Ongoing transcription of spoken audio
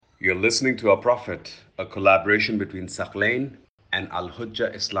You're listening to Our Prophet, a collaboration between Sakhlain and Al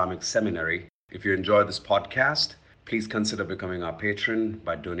Hujjah Islamic Seminary. If you enjoy this podcast, please consider becoming our patron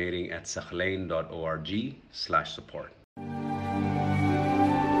by donating at sakhlain.org/support.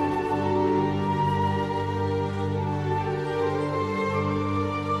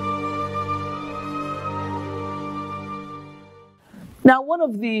 Now, one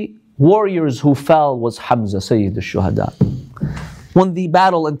of the warriors who fell was Hamza, Sayyid al-Shuhada. When the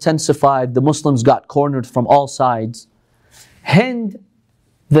battle intensified, the Muslims got cornered from all sides. Hind,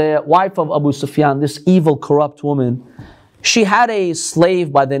 the wife of Abu Sufyan, this evil, corrupt woman, she had a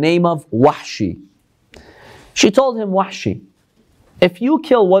slave by the name of Wahshi. She told him, Wahshi, if you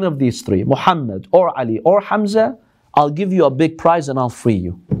kill one of these three, Muhammad or Ali or Hamza, I'll give you a big prize and I'll free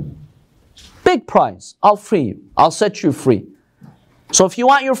you. Big prize, I'll free you. I'll set you free. So if you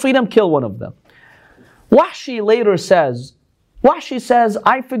want your freedom, kill one of them. Wahshi later says,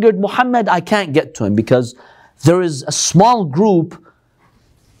 I figured Muhammad, I can't get to him because there is a small group,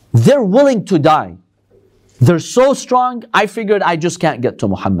 they're willing to die. They're so strong, I figured I just can't get to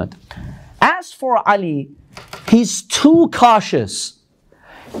Muhammad. As for Ali, he's too cautious.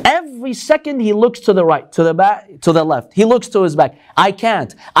 Every second he looks to the right, to the back, to the left. He looks to his back. I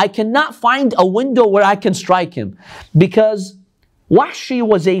cannot find a window where I can strike him because Wahshi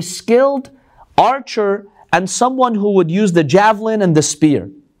was a skilled archer and someone who would use the javelin and the spear.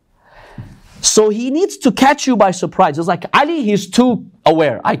 So he needs to catch you by surprise. It's like Ali, he's too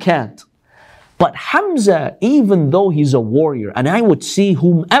aware. I can't. But Hamza, even though he's a warrior, and I would see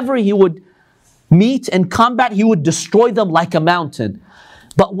whomever he would meet in combat, he would destroy them like a mountain.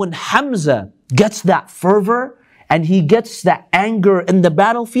 But when Hamza gets that fervor and he gets that anger in the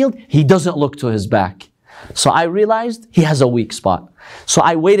battlefield, he doesn't look to his back. So I realized he has a weak spot. So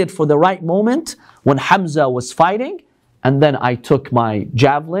I waited for the right moment when Hamza was fighting, and then I took my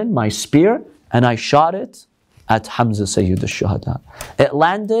javelin, my spear, and I shot it at Hamza Sayyid al-Shuhada. It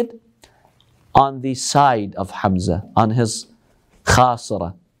landed on the side of Hamza, on his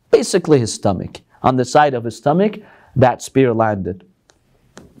khasara, basically his stomach. On the side of his stomach, that spear landed.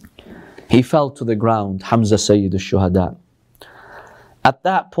 He fell to the ground, Hamza Sayyid al-Shuhada. At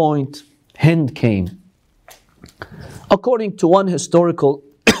that point, Hind came. According to one historical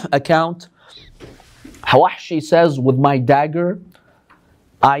account, Wahshi says, with my dagger,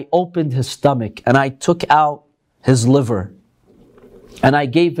 I opened his stomach and I took out his liver and I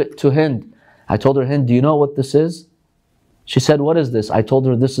gave it to Hind. I told her, Hind, do you know what this is? She said, what is this? I told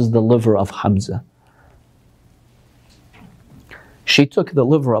her, this is the liver of Hamza. She took the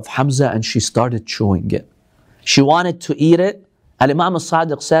liver of Hamza and she started chewing it. She wanted to eat it. Al-Imam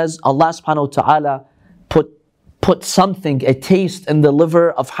al-Sadiq says, Allah subhanahu wa ta'ala put something, a taste in the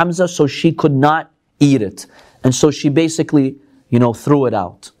liver of Hamza so she could not eat it. And so she basically, threw it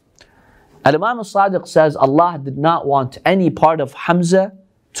out. Al-Imam al-Sadiq says Allah did not want any part of Hamza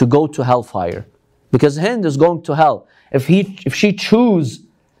to go to hellfire. Because Hind is going to hell. If she chews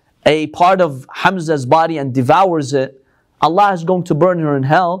a part of Hamza's body and devours it, Allah is going to burn her in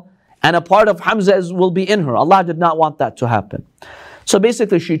hell, and a part of Hamza will be in her. Allah did not want that to happen. So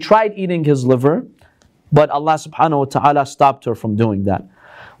basically she tried eating his liver, but Allah subhanahu wa ta'ala stopped her from doing that.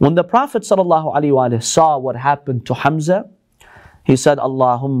 When the Prophet sallallahu alaihi wasallam saw what happened to Hamza, he said,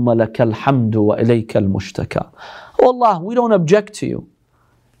 Allahumma lakal hamdu wa ilaykal mushtaka. Oh Allah, we don't object to you.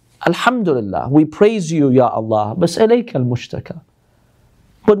 Alhamdulillah, we praise you, Ya Allah, bas ilaykal mushtaka.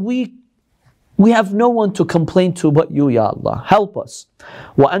 But we have no one to complain to but you, Ya Allah. Help us.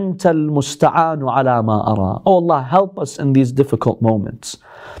 Wa antal musta'anu ala ma ara. Oh Allah, help us in these difficult moments.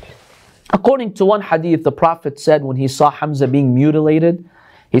 According to one hadith, the Prophet said when he saw Hamza being mutilated,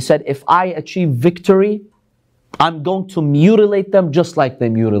 he said, if I achieve victory, I'm going to mutilate them just like they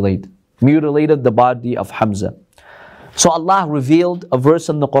mutilated the body of Hamza. So Allah revealed a verse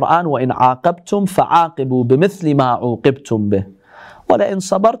in the Quran, وَإِنْ عَاقَبْتُمْ فَعَاقِبُوا بِمِثْلِ مَا عُوقِبْتُمْ بِهِ وَلَئِنْ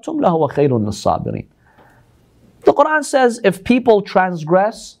صَبَرْتُمْ لَهُوَ خَيْرٌ لِلصَّابِرِينَ. The Quran says if people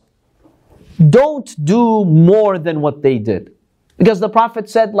transgress, don't do more than what they did. Because the Prophet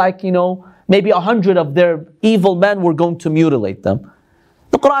said maybe 100 of their evil men were going to mutilate them.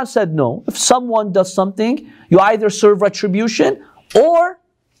 The Quran said no. If someone does something, you either serve retribution or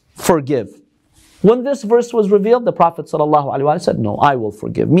forgive. When this verse was revealed, the Prophet ﷺ said, no, I will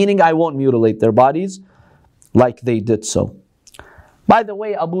forgive. Meaning I won't mutilate their bodies like they did so. By the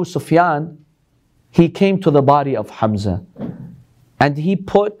way, Abu Sufyan, he came to the body of Hamza and he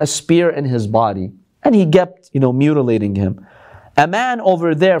put a spear in his body and he kept, mutilating him. A man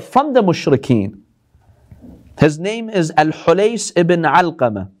over there from the mushrikeen, his name is Al-Hulays ibn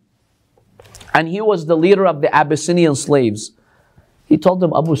Alqamah, and he was the leader of the Abyssinian slaves. He told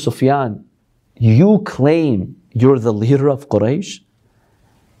them, Abu Sufyan, you claim you're the leader of Quraysh?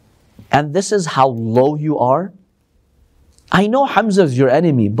 And this is how low you are? I know Hamza is your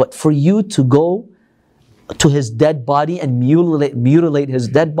enemy, but for you to go to his dead body and mutilate his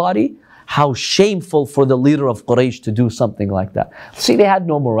dead body, how shameful for the leader of Quraysh to do something like that. See, they had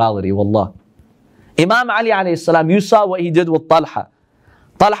no morality, wallah. Imam Ali alayhi salam, you saw what he did with Talha.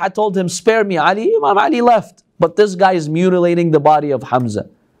 Talha told him, spare me Ali. Imam Ali left. But this guy is mutilating the body of Hamza.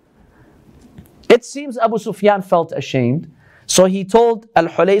 It seems Abu Sufyan felt ashamed. So he told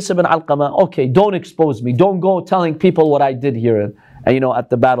Al-Hulays ibn Alqamah, okay, don't expose me. Don't go telling people what I did here, at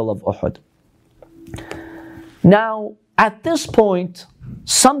the Battle of Uhud. Now, at this point,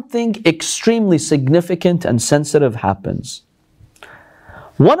 something extremely significant and sensitive happens.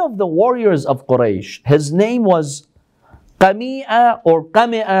 One of the warriors of Quraysh, his name was Qami'a or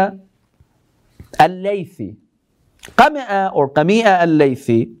Qami'a al-Laythi. Qami'a or Qami'a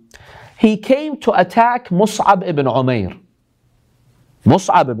al-Laythi, he came to attack Mus'ab ibn Umair.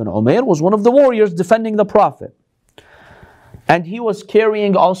 Mus'ab ibn Umair was one of the warriors defending the Prophet. And he was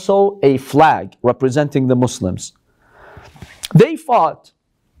carrying also a flag representing the Muslims. They fought.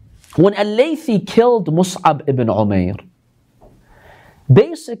 When al-Laythi killed Mus'ab ibn Umair,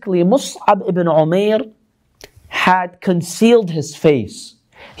 basically Mus'ab ibn Umair had concealed his face.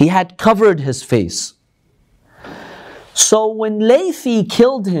 He had covered his face. So when Laythi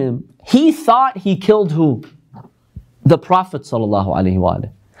killed him, he thought he killed who? The Prophet sallallahu alaihi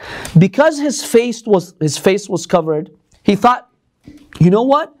wasallam. Because his face was covered, he thought, you know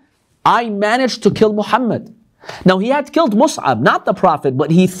what? I managed to kill Muhammad. Now he had killed Mus'ab, not the Prophet,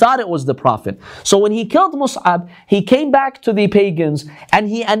 but he thought it was the Prophet. So when he killed Mus'ab, he came back to the pagans and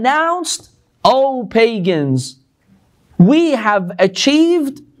he announced, "O pagans, we have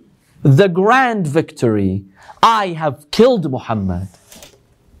achieved the grand victory. I have killed Muhammad."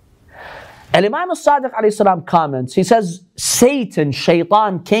 And Imam al-Sadiq alayhi salam comments, he says, Satan,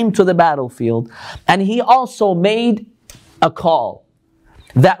 Shaitan, came to the battlefield and he also made a call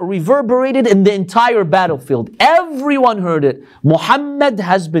that reverberated in the entire battlefield. Everyone heard it. Muhammad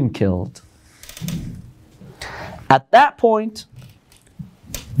has been killed. At that point,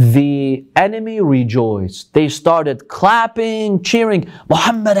 the enemy rejoiced. They started clapping, cheering,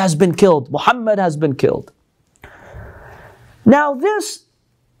 Muhammad has been killed. Muhammad has been killed. Now this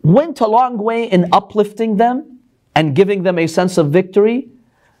went a long way in uplifting them and giving them a sense of victory.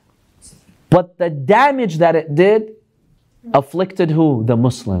 But the damage that it did afflicted who? The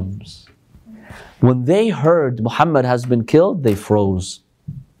Muslims. When they heard Muhammad has been killed, they froze.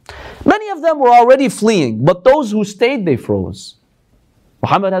 Many of them were already fleeing, but those who stayed, they froze.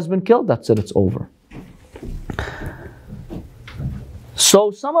 Muhammad has been killed, that's it, it's over.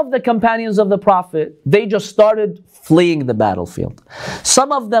 So some of the companions of the Prophet, they just started fleeing the battlefield.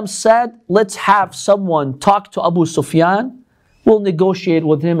 Some of them said, let's have someone talk to Abu Sufyan. We'll negotiate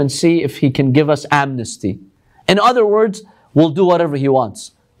with him and see if he can give us amnesty. In other words, we'll do whatever he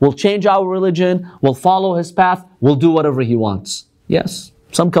wants. We'll change our religion. We'll follow his path. We'll do whatever he wants. Yes,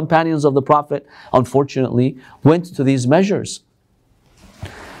 some companions of the Prophet, unfortunately, went to these measures.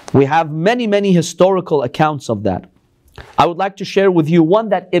 We have many, many historical accounts of that. I would like to share with you one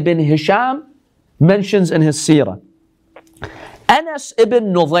that Ibn Hisham mentions in his seerah. Anas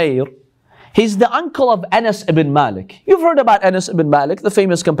ibn Nudayr, he's the uncle of Anas ibn Malik. You've heard about Anas ibn Malik, the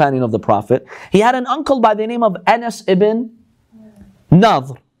famous companion of the Prophet. He had an uncle by the name of Anas ibn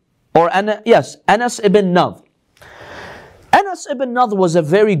Nadr. Anas ibn Nadr. Anas ibn Nadr was a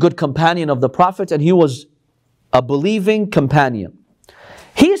very good companion of the Prophet and he was a believing companion.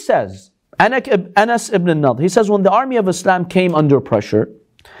 He says, Anas ibn Nadr, he says, when the army of Islam came under pressure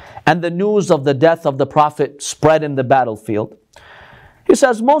and the news of the death of the Prophet spread in the battlefield, he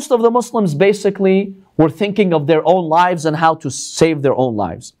says most of the Muslims basically were thinking of their own lives and how to save their own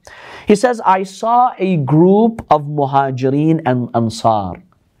lives. He says, I saw a group of Muhajirin and Ansar,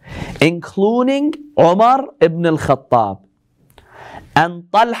 including Umar ibn al-Khattab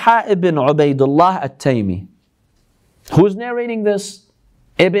and Talha ibn Ubaidullah at-Taymi. Who's narrating this?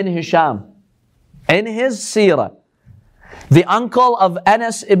 Ibn Hisham. In his seerah, the uncle of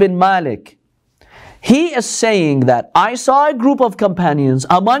Anas ibn Malik, he is saying that I saw a group of companions.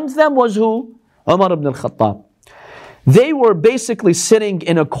 Among them was who? Umar ibn al-Khattab. They were basically sitting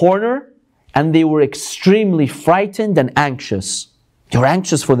in a corner and they were extremely frightened and anxious. They were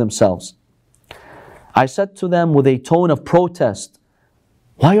anxious for themselves. I said to them with a tone of protest,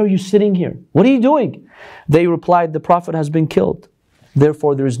 why are you sitting here? What are you doing? They replied, the Prophet has been killed.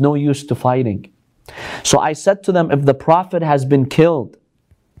 Therefore, there is no use to fighting. So I said to them, if the Prophet has been killed,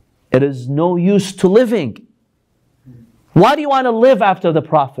 it is no use to living. Why do you want to live after the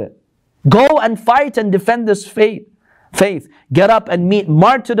Prophet? Go and fight and defend this faith. Get up and meet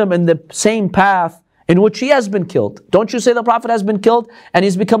martyrdom in the same path in which he has been killed. Don't you say the Prophet has been killed and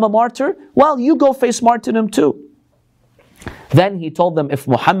he's become a martyr? Well, you go face martyrdom too. Then he told them, if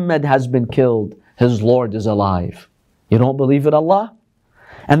Muhammad has been killed, his Lord is alive. You don't believe it, Allah?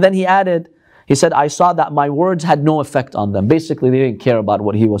 And then he added, he said, I saw that my words had no effect on them. Basically, they didn't care about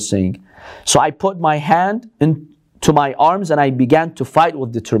what he was saying. So I put my hand into my arms and I began to fight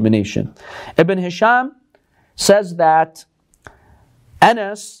with determination. Ibn Hisham says that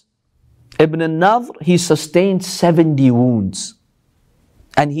Anas ibn al-Nadhr, he sustained 70 wounds.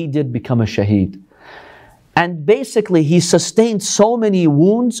 And he did become a shaheed. And basically, he sustained so many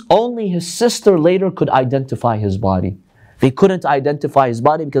wounds, only his sister later could identify his body. They couldn't identify his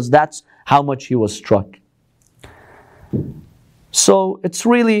body because that's how much he was struck. So it's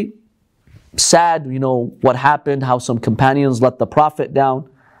really sad, what happened, how some companions let the Prophet down.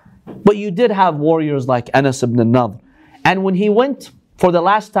 But you did have warriors like Anas ibn al-Nadhr. And when he went for the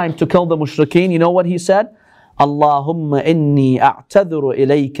last time to kill the mushrikeen, you know what he said? Allahumma inni a'tadhiru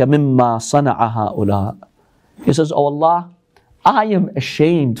ilayka mimma sana'a ha'ula. He says, oh Allah, I am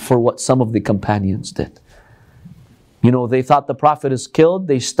ashamed for what some of the companions did. They thought the Prophet is killed,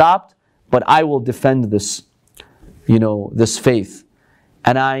 they stopped, but I will defend this, this faith.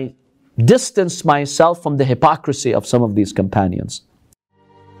 And I distanced myself from the hypocrisy of some of these companions.